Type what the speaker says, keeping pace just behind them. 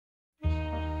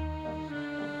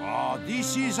Oh,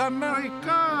 this is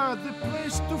America, the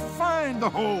place to find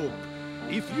hope.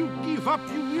 If you give up,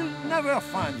 you will never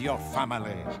find your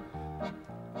family.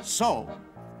 So,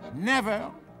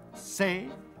 never say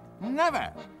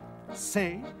never.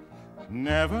 Say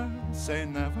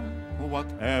never,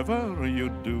 whatever you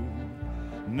do.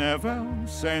 Never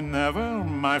say never,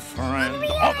 my friend.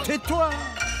 Oh, tais-toi!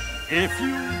 If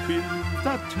you believe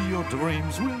that your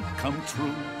dreams will come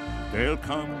true, they'll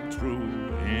come true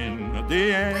in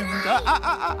the end.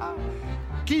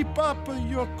 Keep up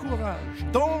your courage,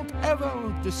 don't ever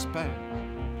despair.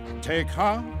 Take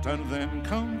heart and then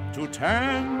count to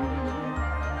 10.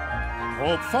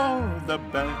 Hope for the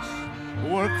best,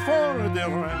 work for the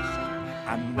rest,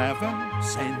 and never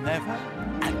say never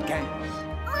again.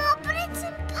 Oh, but it's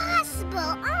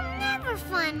impossible. I'll never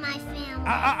find my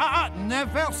family.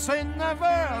 Never say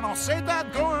never. No, say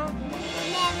that, go on.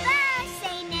 Never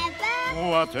say never.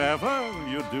 Whatever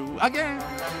you do again.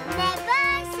 Never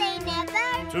say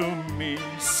never. To me,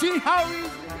 see how easy.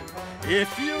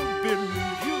 If you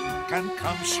believe, you can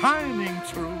come shining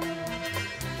through.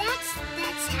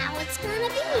 That's how it's gonna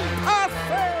be.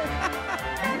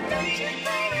 Don't you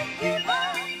better give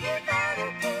up, you better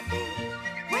give in.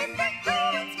 When the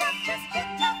going tough, just get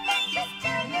up and just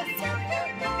tell yourself you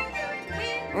know you'll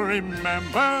win.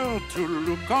 Remember to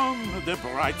look on the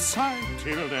bright side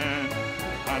till then,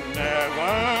 and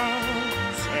never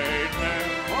say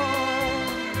never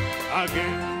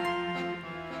again.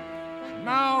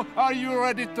 Now, are you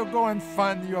ready to go and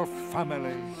find your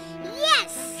family?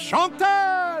 Yes!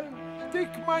 Chantal!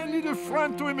 Take my little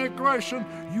friend to immigration.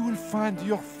 You will find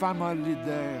your family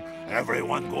there.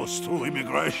 Everyone goes through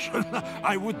immigration.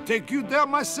 I would take you there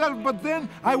myself, but then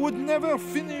I would never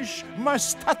finish my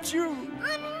statue.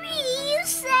 Henri, you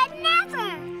said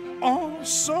never. Oh,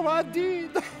 so I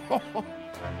did.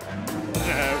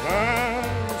 Never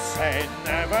say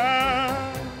never.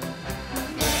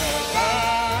 Never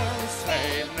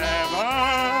say never.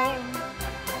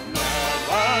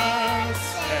 Never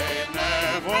say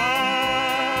never.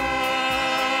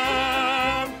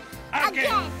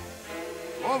 Again.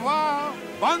 Au revoir.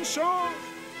 Bonne chance.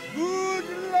 Good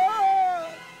luck.